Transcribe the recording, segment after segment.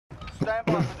Stand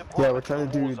by for deployment. Yeah, we're trying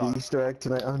to do the Warzone. Easter egg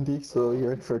tonight, Andy, so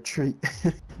you're in for a treat.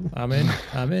 I'm in.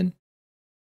 I'm in.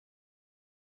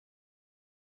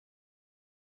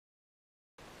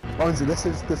 Honestly, this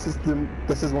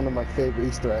is one of my favorite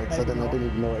Easter eggs. I didn't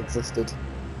even know it existed.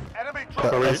 Enemy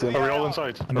Are we- dropping are we all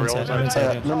inside? I'm inside. I'm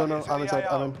inside. Yeah. No, I'm inside.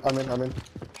 I'm in.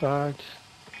 Bag.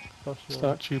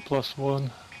 Statue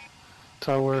 +1.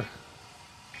 Tower.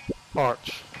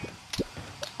 Arch.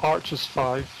 Arch is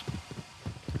 5.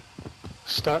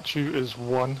 Statue is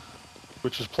 1,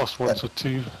 which is +1, so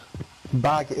 2.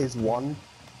 Bag is 1.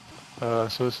 So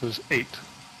this is 8.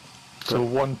 So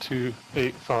 1, 2,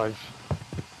 8, 5.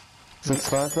 6,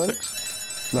 5 then?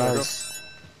 6. Nice.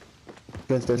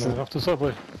 Train station. Off the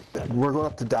subway. We're going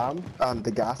up to Dam, and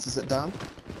the gas is at Dam.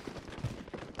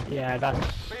 Yeah, that's...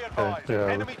 Be advised, yeah,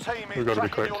 enemy team we is gotta be tracking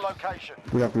quick. your location.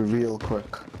 We have to be real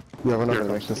quick. Yeah, we're not Here going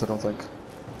to make comes. this, I don't think.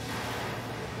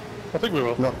 I think we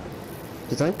will. No.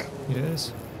 You think? It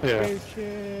is. Yeah.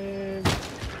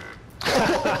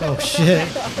 Oh shit!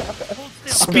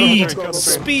 Speed!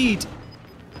 Speed!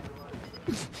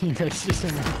 You guys just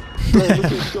in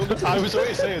I was going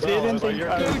to say as well, I was like, you're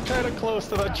kind of close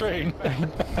to that train.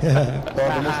 Yeah. Oh,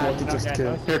 the most wanted just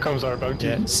kill. Here comes our bounty.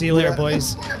 Yeah. See you later,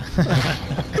 boys.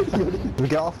 We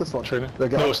get off this one. Train it. We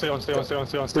get No, off. stay on. Stay on.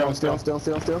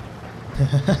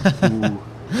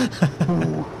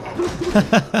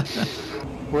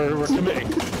 We're committing.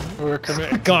 We're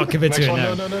committing. God, commit to Next it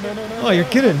one, now. No. Oh, you're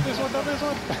kidding. This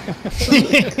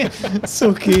one.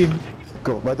 So keen.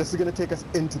 Go. But this is going to take us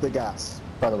into the gas,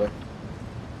 by the way.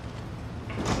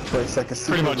 Where it's like a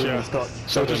Pretty much, yeah. it's got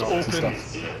So just juggernauts and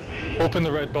stuff. open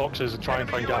the red boxes and try and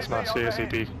find gas masks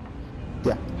ASAP.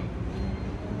 Yeah.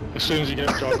 As soon as you get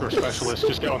a job or a specialist,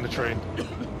 just get on the train.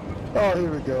 Oh, here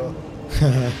we go.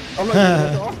 I'm not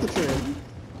going to off the train.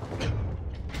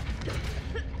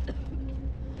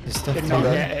 There's stuff did to not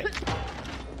do. get it.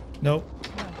 Nope.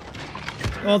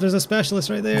 Oh, there's a specialist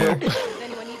right there.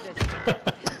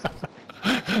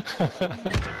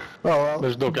 Oh well.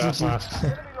 There's no gas masks.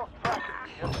 Enemy lost track of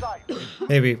you. You're safe.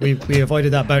 Hey, we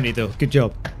avoided that bounty though. Good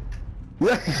job.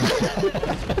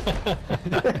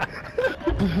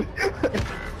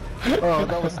 Oh,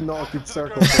 that was not a good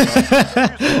circle. You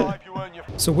survive, you earn your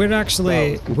So where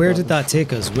did that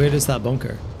take us? Where is that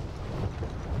bunker?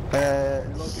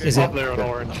 Is Up it? there on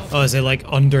orange. Oh, is it like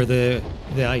under the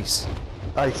ice?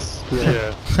 Ice.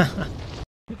 Yeah.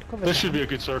 This should be a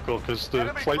good circle because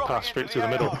the flight path straight through the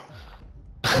middle.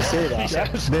 I say that.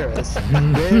 Yes. There it is.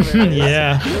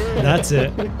 Yeah, that's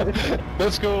it.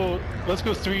 Let's go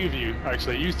 3 of you,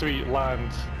 actually. You 3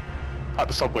 land at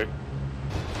the subway.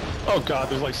 Oh god,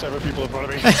 there's like 7 people in front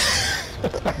of me.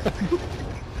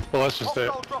 Well, that's just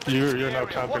it. You're now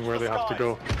camping where they have to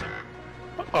go.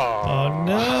 Oh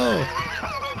no!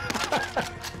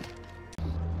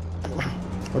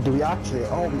 Or do we actually?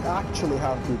 Oh, we actually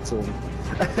have good zone.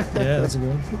 Yeah, that's a good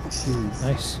one. Jeez.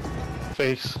 Nice.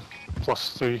 Face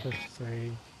 +3.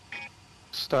 3,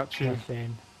 Statue.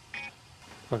 nothing.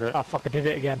 Okay. Ah, fuck, I did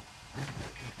it again.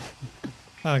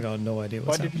 I got no idea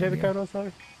what's What did you say the happening code was, sorry?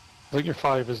 I think your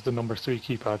 5 is the number 3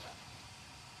 keypad.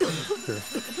 Here.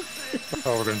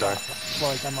 Oh, we're gonna die.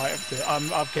 Boys, I might have to.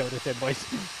 I've killed it, boys.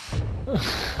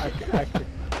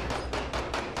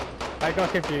 I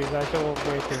got confused. I saw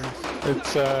waiting.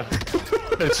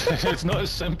 It's not as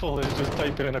simple as just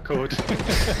typing in a code.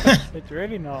 It's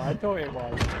really not. I thought it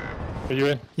was. Are you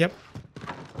in? Yep.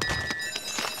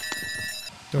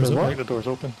 Doors I open. think the door's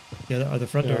open. Yeah, the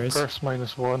front door is. Purse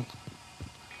 -1.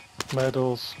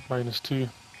 Medals -2.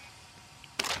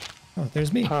 Oh,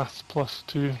 there's me. Path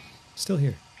 +2. Still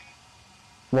here.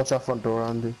 What's that front door,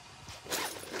 Andy?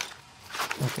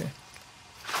 Okay.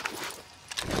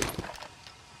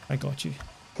 I got you.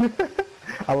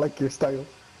 I like your style.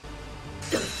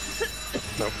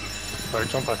 Nope. Alright,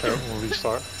 jump back out and we'll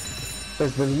restart.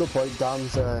 There's no point.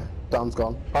 Dam's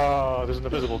gone. Ah, there's an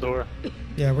invisible door.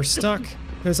 Yeah, we're stuck.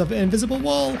 There's an invisible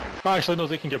wall. Actually, no,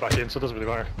 they can get back in, so it doesn't really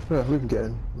matter. Yeah, we can get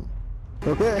in.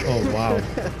 Okay. Oh wow.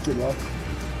 Good luck.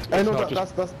 I know not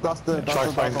that's the Try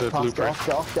to find the pass. blueprint.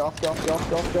 Get off.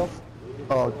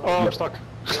 Oh, Oh, I'm yep. stuck.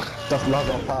 That's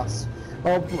Lazo pass.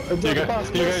 Oh, You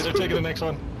guys are taking the next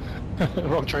one.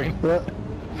 Wrong train. Yeah.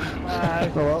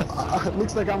 Oh well,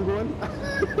 looks like I'm going.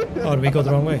 Oh, did we go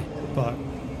the wrong way? But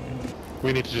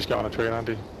We need to just get on a train,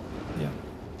 Andy. yeah.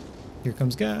 Here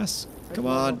comes gas. Come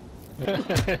on.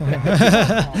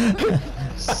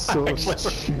 So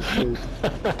stupid.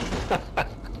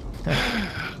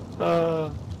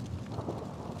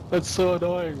 That's so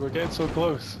annoying. We're getting so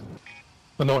close.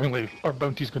 Annoyingly, our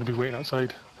bounty's going to be waiting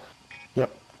outside.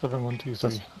 Yep. 7, 1, 2,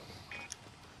 3.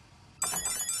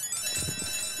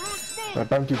 My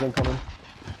bounty's incoming.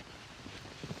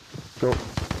 Go.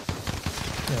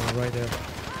 Yeah, right there.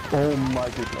 Oh my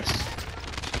goodness.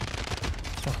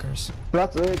 Fuckers.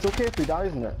 But that's, it's okay if we die,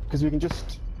 isn't it? Because we can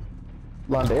just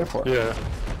land the airport. Yeah.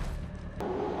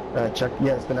 Check.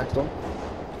 Yeah, it's the next one.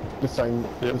 The sign.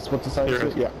 Yep. What's the sign? Here it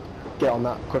is. Yeah. Get on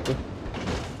that quickly.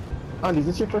 Andy, is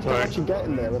this your first time Right. actually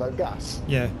getting there without gas?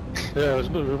 Yeah. Yeah,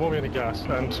 there won't be any gas,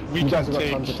 and You guys have got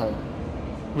tons of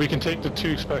time. we can take the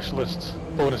 2 specialist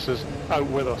bonuses out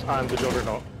with us and the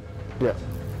Juggernaut. Yeah.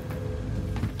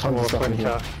 Tons Or of stuff in plenty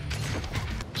here. cash.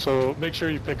 So make sure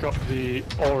you pick up the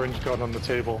orange gun on the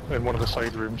table in one of the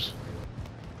side rooms.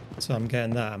 So I'm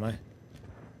getting that, am I?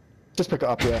 Just pick it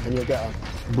up, yeah, and you'll get a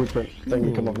blueprint thing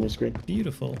you come up on your screen.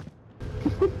 Beautiful.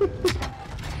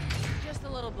 Just a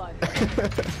little blood.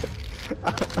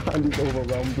 Andy's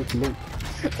overwhelmed with loot.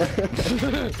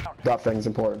 That thing's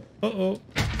important. Uh-oh.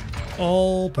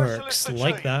 All perks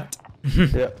like that.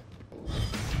 Yeah.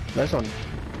 Nice one.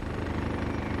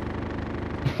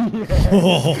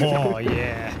 Oh,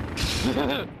 yeah.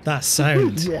 That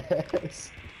sound.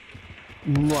 Yes.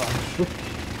 Mwah.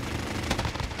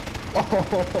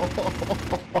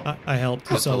 I helped you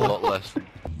That's a lot so. less.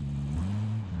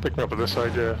 Pick me up on this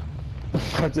side, yeah.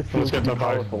 How does it feel Let's to get be that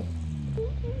by. powerful?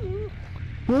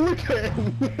 Look at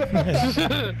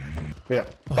him! Yeah.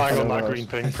 Bang on that Nice. green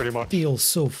thing, pretty much. Feels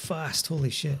so fast. Holy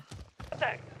shit.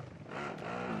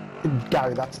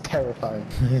 Gary, that's terrifying.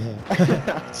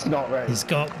 That's not right. He's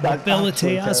got That's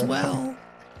mobility as absolutely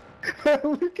well.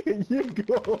 Look at you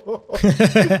go!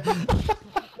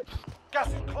 Gas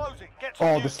is closing. Get to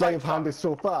Oh, new the sleight of safe hand zone. is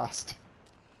so fast.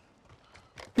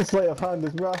 The sleight of hand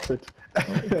is rapid.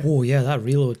 Oh, yeah, that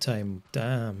reload time.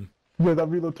 Damn. No, that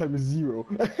reload time is 0.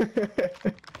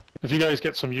 If you guys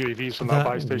get some UAVs from that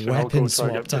buy That station, I'll weapon go try swap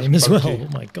and get time this as well. bounty. Oh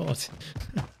my god.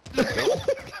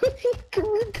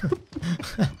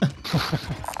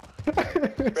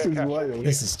 This is wild.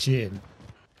 This is cheating.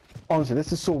 Honestly,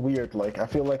 this is so weird. Like, I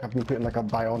feel like I've been put in like a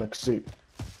bionic suit.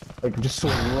 Like, just so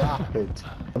rapid.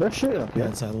 Are they shooting up here?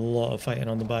 That's a lot of fighting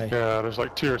on the buy. Yeah, there's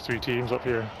like 2 or 3 teams up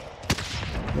here.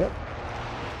 Yep.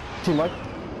 Team Mike,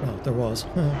 Oh, there was.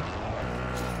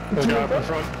 There's a guy up in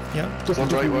front. Yep. just One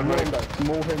right, one mow right. him down.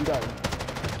 Mow him down.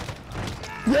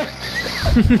 Yeah!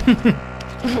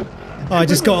 Oh, I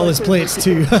just got all his plates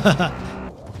too.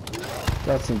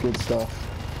 That's some good stuff.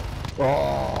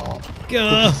 Oh,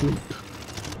 Gah.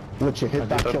 literally hit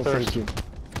that did kill that first. save you.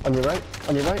 On your right,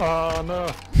 on your right. Oh no.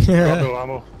 Got no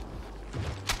ammo.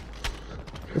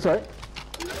 It's right.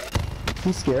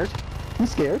 He's scared.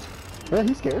 He's scared. Yeah,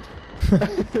 he's scared.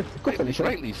 Go finish it.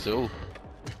 Rightly so.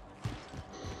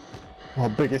 Oh,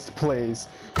 biggest plays.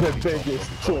 The biggest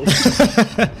plays.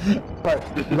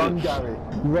 Right, run Gary.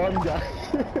 Run Gary.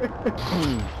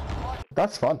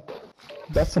 That's fun.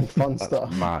 That's some fun stuff.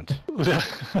 Mad.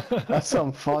 That's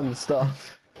some fun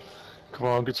stuff. Come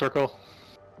on, good circle.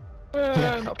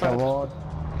 Come on.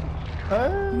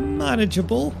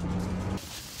 Manageable.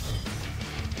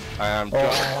 I am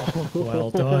just.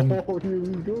 Well done. Oh, here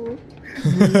we go.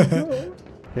 Here we go.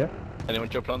 Yeah, Anyone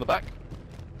jumping on the back?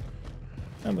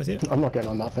 I'm with you. I'm not getting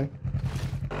on that thing.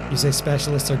 You say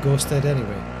specialists are ghosted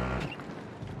anyway.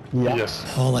 Yeah. Yes.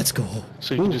 Oh, let's go.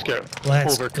 So you can just get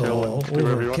Let's overkill go. and do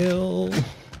whatever you want. Overkill.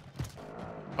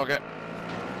 Okay.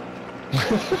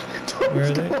 Where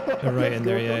are they? They're right in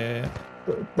there. Yeah.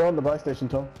 They're on the buy station,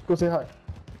 Tom. Go say hi.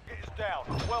 It is down.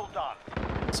 Well done.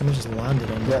 Someone just landed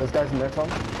on Yeah, me. there's guys in there, Tom.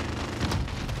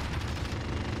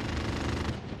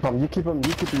 Tom, you keep them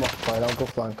occupied. I'll go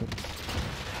flank them.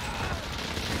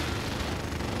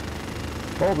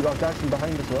 Oh, we got guys from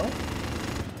behind as well.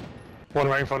 One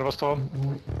right in front of us, Tom.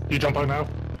 You jump out now.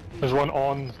 There's one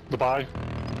on the buy.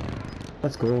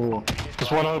 Let's go.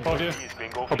 There's one above you.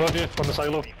 Above you, on the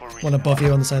silo. One above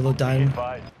you on the silo down.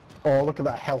 Oh, look at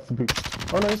that health boost.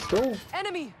 Oh, nice go.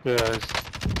 Enemy! Yeah, it's-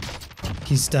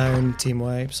 He's down. Team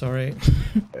wipe. Sorry.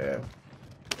 Yeah.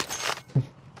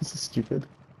 This is stupid.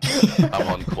 I'm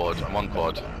on quad. I'm on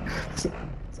quad. It's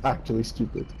actually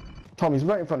stupid. Tom, he's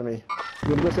right in front of me. You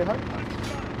wanna go say hi?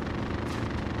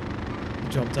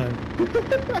 Jump down.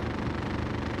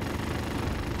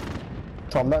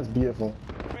 Tom, that's beautiful.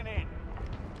 Moving in.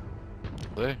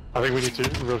 There. I think we need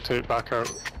to rotate back out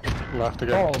left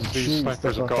again. Oh, 'Cause these jeez, snipers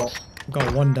that's have my got. fault.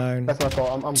 Got one down. That's my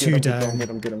fault. I'm Two good. down.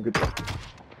 I'm good. I'm good.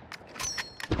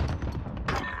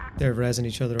 They're rezzing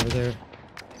each other over there.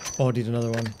 Bodied another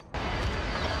one.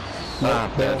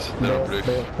 Ah, dead. They're on roof.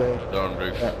 Bail. They're on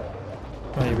roof. Yeah.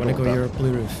 Right, you want to go your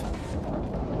blue roof?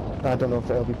 I don't know if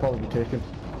it'll be probably taken.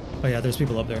 Oh yeah, there's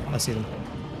people up there. I see them.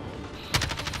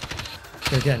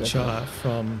 They're getting shot at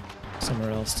from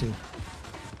somewhere else too.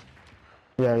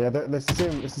 Yeah, yeah, it's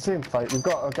the same fight. We've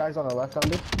got guys on our left,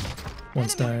 Andy.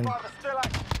 One's down. Driver still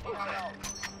active.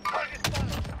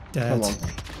 Dead. Come on.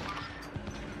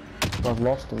 I've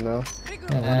lost him now.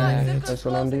 Alright. Nice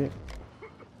one, Andy.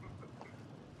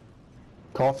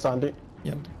 Coughs, Andy.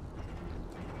 Yep.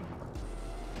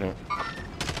 Yeah.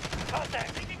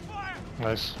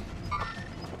 Nice.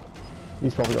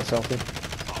 He's probably got selfie.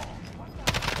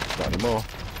 Got any more?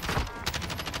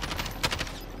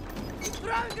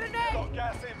 Got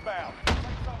gas inbound.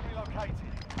 Safe zone relocated.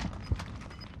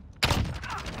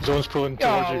 Zone's pulling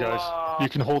towards you guys. You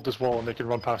can hold this wall and they can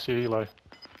run past you, Eli.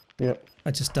 Yep.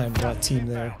 I just downed that team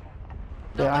there.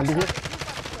 Yeah, Andy here.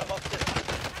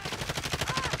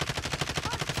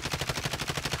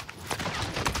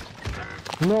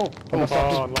 No! I've got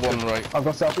selfie. Oh, One right. I've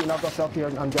got selfie, and I've got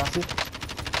selfie, I'm gassy.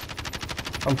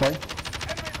 I'm fine.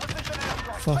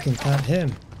 Fucking can't hit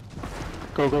him.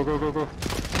 go, go, go, go, go.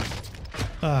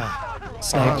 Ah.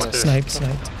 Sniped, okay. sniped.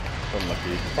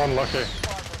 Unlucky. Unlucky.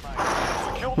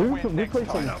 Secure the We win next played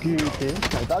time. some good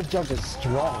games. Like, that jug is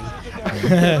strong.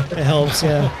 It helps,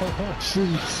 yeah.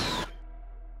 Jeez.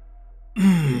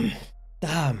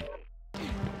 Damn.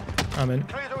 I'm in.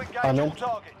 Clear to engage I'm in. all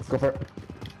targets. Go for it.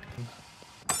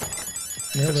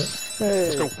 Nailed it.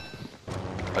 Hey. Let's go.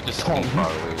 I just stand far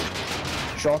away.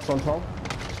 Shots on Tom.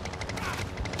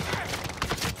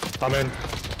 I'm in.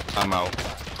 I'm out.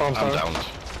 Tom's I'm down. down.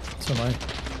 So am I.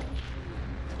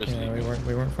 Just Yeah, leave.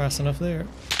 we weren't fast enough there.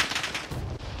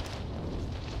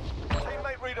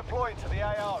 Teammate redeploying to the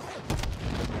AR.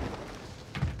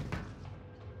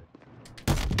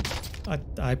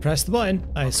 I pressed the button.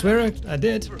 I swear I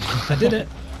did. I did it.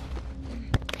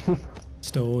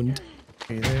 Stoned.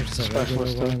 Okay, there's a regular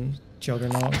Specialist, one.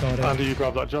 Juggernaut got it. Andy, you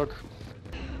grab that jug.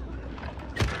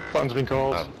 Button's been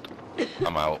called.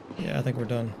 I'm out. Yeah, I think we're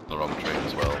done. The wrong train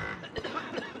as well.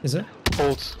 Is it?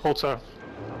 Hold south.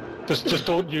 Just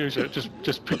don't use it.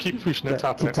 Just keep pushing it,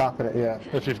 tapping Keep it. tapping it, yeah.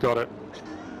 If you've got it.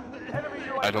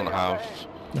 I don't have.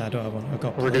 Nah, I don't have one. I've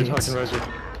got We're good. I plates. can res you.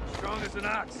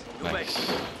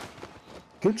 Nice.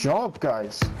 Good job,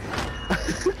 guys.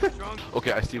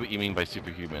 Okay, I see what you mean by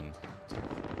superhuman.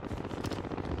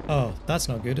 Oh, that's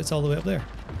not good. It's all the way up there.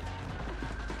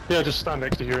 Yeah, just stand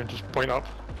next to you and just point up.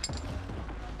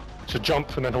 So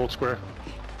jump and then hold square.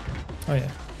 Oh yeah.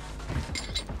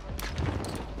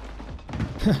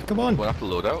 Come on. We'll have to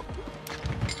load out.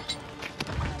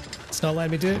 It's not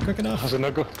letting me do it quick enough. How's it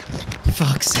not go?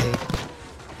 Fuck's sake.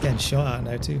 Getting shot at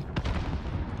now too.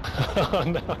 Oh,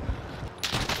 no.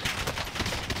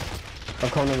 I'm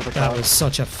coming in with the That car. was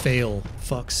such a fail.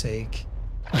 Fuck's sake.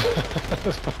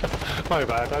 My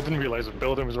bad. I didn't realise the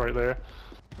building was right there.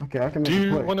 Okay, I can make Do a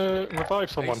you play. want to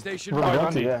revive someone? I Revive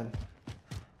want to, Andy. yeah.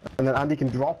 And then Andy can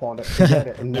drop on it and get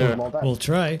it and nail Yeah. them all down. We'll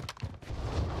try.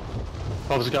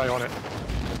 Oh, there's a guy on it.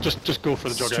 Just go for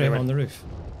the jug Straight anyway. on the roof.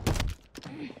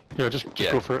 Yeah, just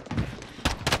Yeah. go for it.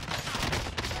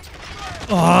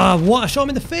 Ah, what? I shot him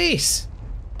in the face!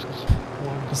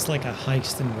 It's like a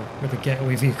heist in with the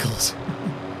getaway vehicles.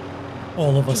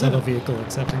 All of us have a vehicle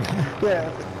except him. Yeah,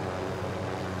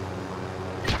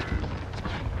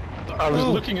 I was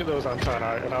Oh. looking at those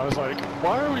antennae and I was like,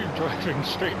 why are we driving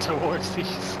straight towards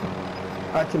these?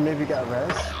 I can maybe get a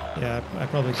res. Yeah, I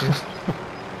probably could.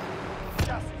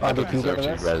 I Andy don't can get deserve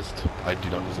a to be res. rezzed. I do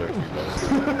not deserve to be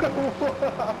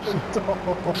rezzed.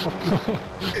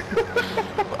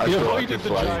 I You thought I avoided could the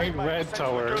fly. giant red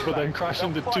tower, but then crashed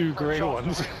into two grey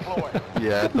ones.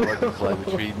 Yeah, I thought I could fly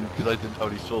between because I didn't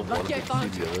already saw one. I Okay,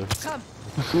 didn't see the other. Come.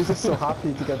 He was just so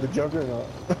happy to get the Juggernaut.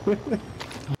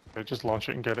 Okay, just launch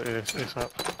it and get it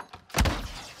ASAP.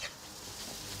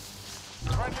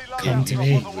 Come to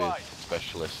me. With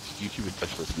specialists, YouTuber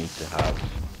specialists need to have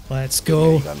Let's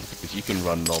go. minigun because you can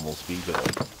run normal speed with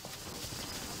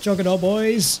it. Juggernaut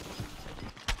boys.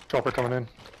 Chopper coming in.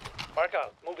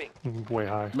 Marco, moving. Way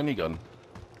high. Minigun.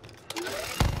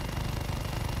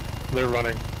 They're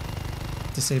running.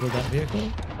 Disabled that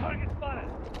vehicle.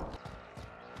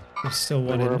 There's still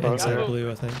one We're about inside there.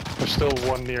 blue, I think. There's still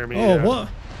one near me. Oh, yeah. what?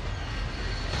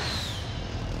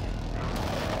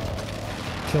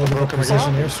 Killed with a Broken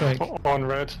precision again. airstrike. On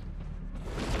red.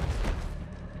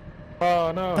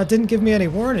 Oh no. That didn't give me any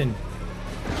warning.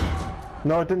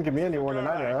 No, it didn't give me any warning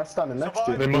either. I was standing next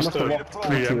to it. They We must have walked into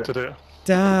preempted it.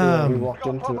 Yeah, we Damn. walked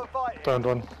into it. Found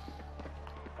one.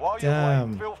 While you're Damn.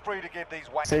 waiting, feel free to give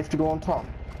these wank. Safe to go on top.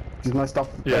 Is my stuff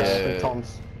Yeah. better than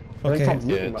Tom's? I think Okay. Tom's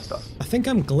Yeah, looting my it's- stuff. I think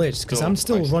I'm glitched because Cool. I'm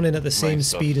still Nice. running at the same Nice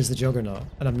stuff. speed as the Juggernaut,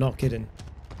 and I'm not kidding.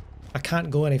 I can't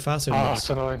go any faster than Ah, this. it's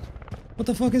annoying. What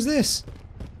the fuck is this?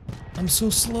 I'm so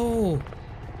slow.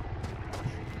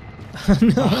 So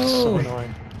No.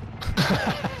 annoying.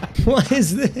 What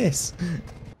is this?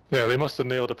 Yeah, they must have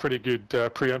nailed a pretty good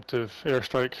preemptive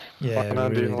airstrike. Yeah, fucking we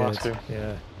Andy in really the last did.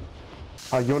 game.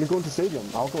 Yeah. You want to go into stadium?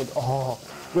 I'll go. Oh,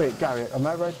 wait, Gary, am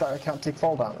I right that I can't take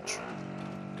fall damage?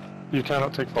 You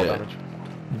cannot take fall Yeah. damage.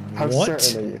 How What?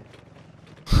 certain are you?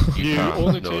 You can't,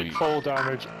 only no, take you- fall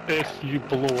damage if you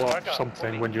blow up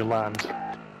something when you land.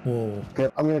 Whoa. Okay,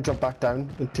 I'm gonna jump back down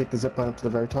and take the zip line up to the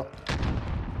very top.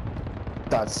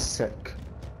 That's sick.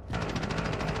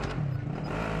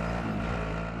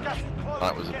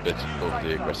 That was a bit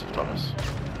overly aggressive, Thomas.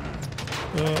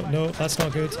 Oh, no, that's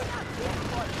not good.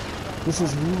 This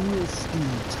is real speed.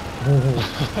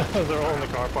 Whoa. They're all in the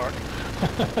car park.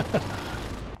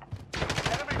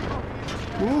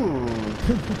 Ooh.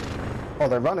 Oh,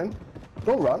 they're running.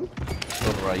 Don't run.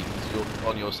 On right,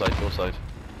 on your side, your side.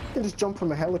 You can just jump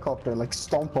from a helicopter and like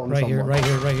stomp on Right someone. here, right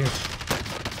here, right here.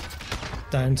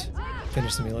 Downed.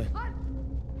 Finish the melee.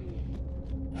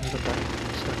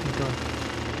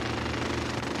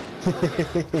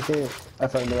 I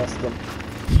found the rest of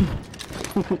them.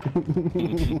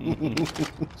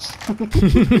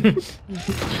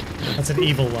 That's an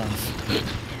evil laugh.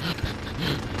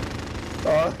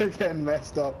 Oh, they're getting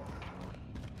messed up.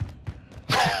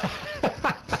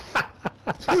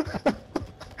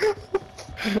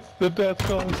 The death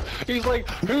calls. He's like,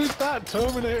 who's that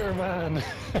Terminator man?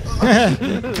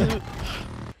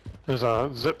 There's a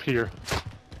zip here.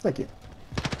 Thank you.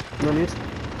 No need.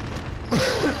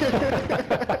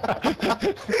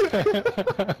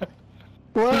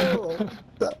 Whoa!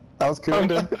 That was cool.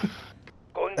 Found him.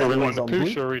 Are we wanting to on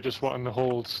push blue? or are we just wanting to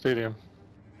hold stadium?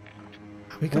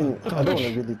 We I don't gotta want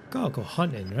to really. go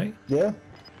hunting, right? Yeah.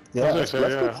 Yeah, As I let's say, go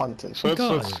yeah. hunting. So let's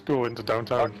God. go into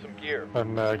downtown Some gear.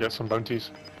 and get some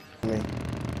bounties.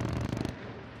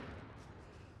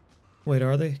 Wait,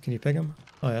 are they? Can you pick them?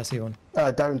 Oh, yeah, I see one.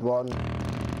 Downed one.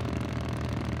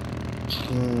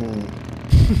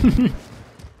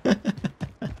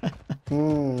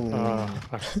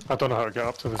 I don't know how to get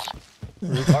up to this.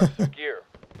 Mark some gear.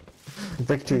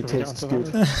 Victory tastes good.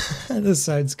 The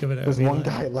sound's coming out. There's of me one like-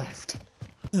 guy left.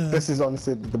 This is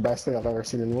honestly the best thing I've ever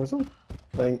seen in Warzone.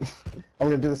 Like, I'm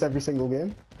gonna do this every single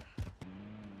game.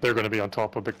 They're going to be on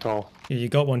top of Big Tall. Yeah, you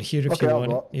got one here if Okay, you I'll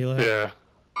want, go. Eli. Yeah.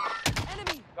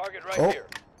 Target right Oh. here.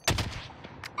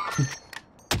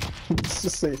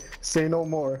 Just say no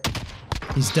more.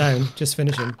 He's down. Just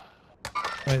finish him.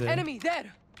 Right there. Enemy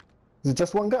there. Is it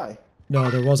just one guy? No,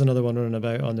 there was another one running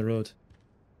about on the road.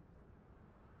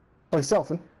 Oh, he's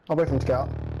selfing. I'll wait for him to get out.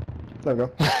 There we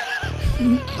go.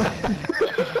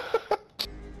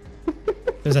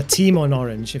 There's a team on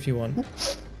orange if you want.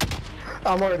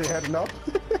 I'm already heading up.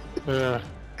 Yeah.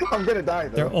 I'm gonna die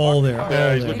though. They're all there. All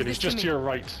Yeah, he's there. looking. He's just to your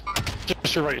right. Just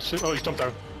to your right. Oh, he's jumped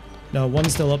down. No,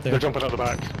 one's still up They're there. jumping out the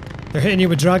back. They're hitting you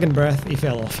with dragon breath. He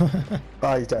fell off.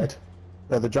 Ah, he's dead.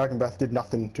 Yeah, the dragon breath did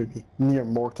nothing to me. Near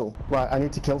mortal. Right, I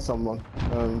need to kill someone.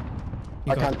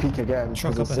 I got can't peek again.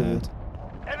 Truck because up it's ahead.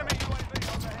 Enemy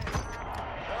UAV on the head.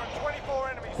 There are 24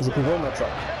 enemies. There's a people in that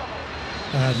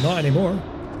truck. Not anymore.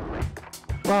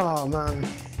 Oh man.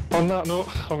 On that note,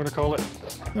 I'm going to call it.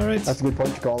 All right. That's a good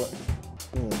point to call it.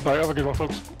 Right, have a good one,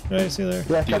 folks. All right. See you there.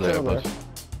 Yeah, See you catch you later, over bud. there.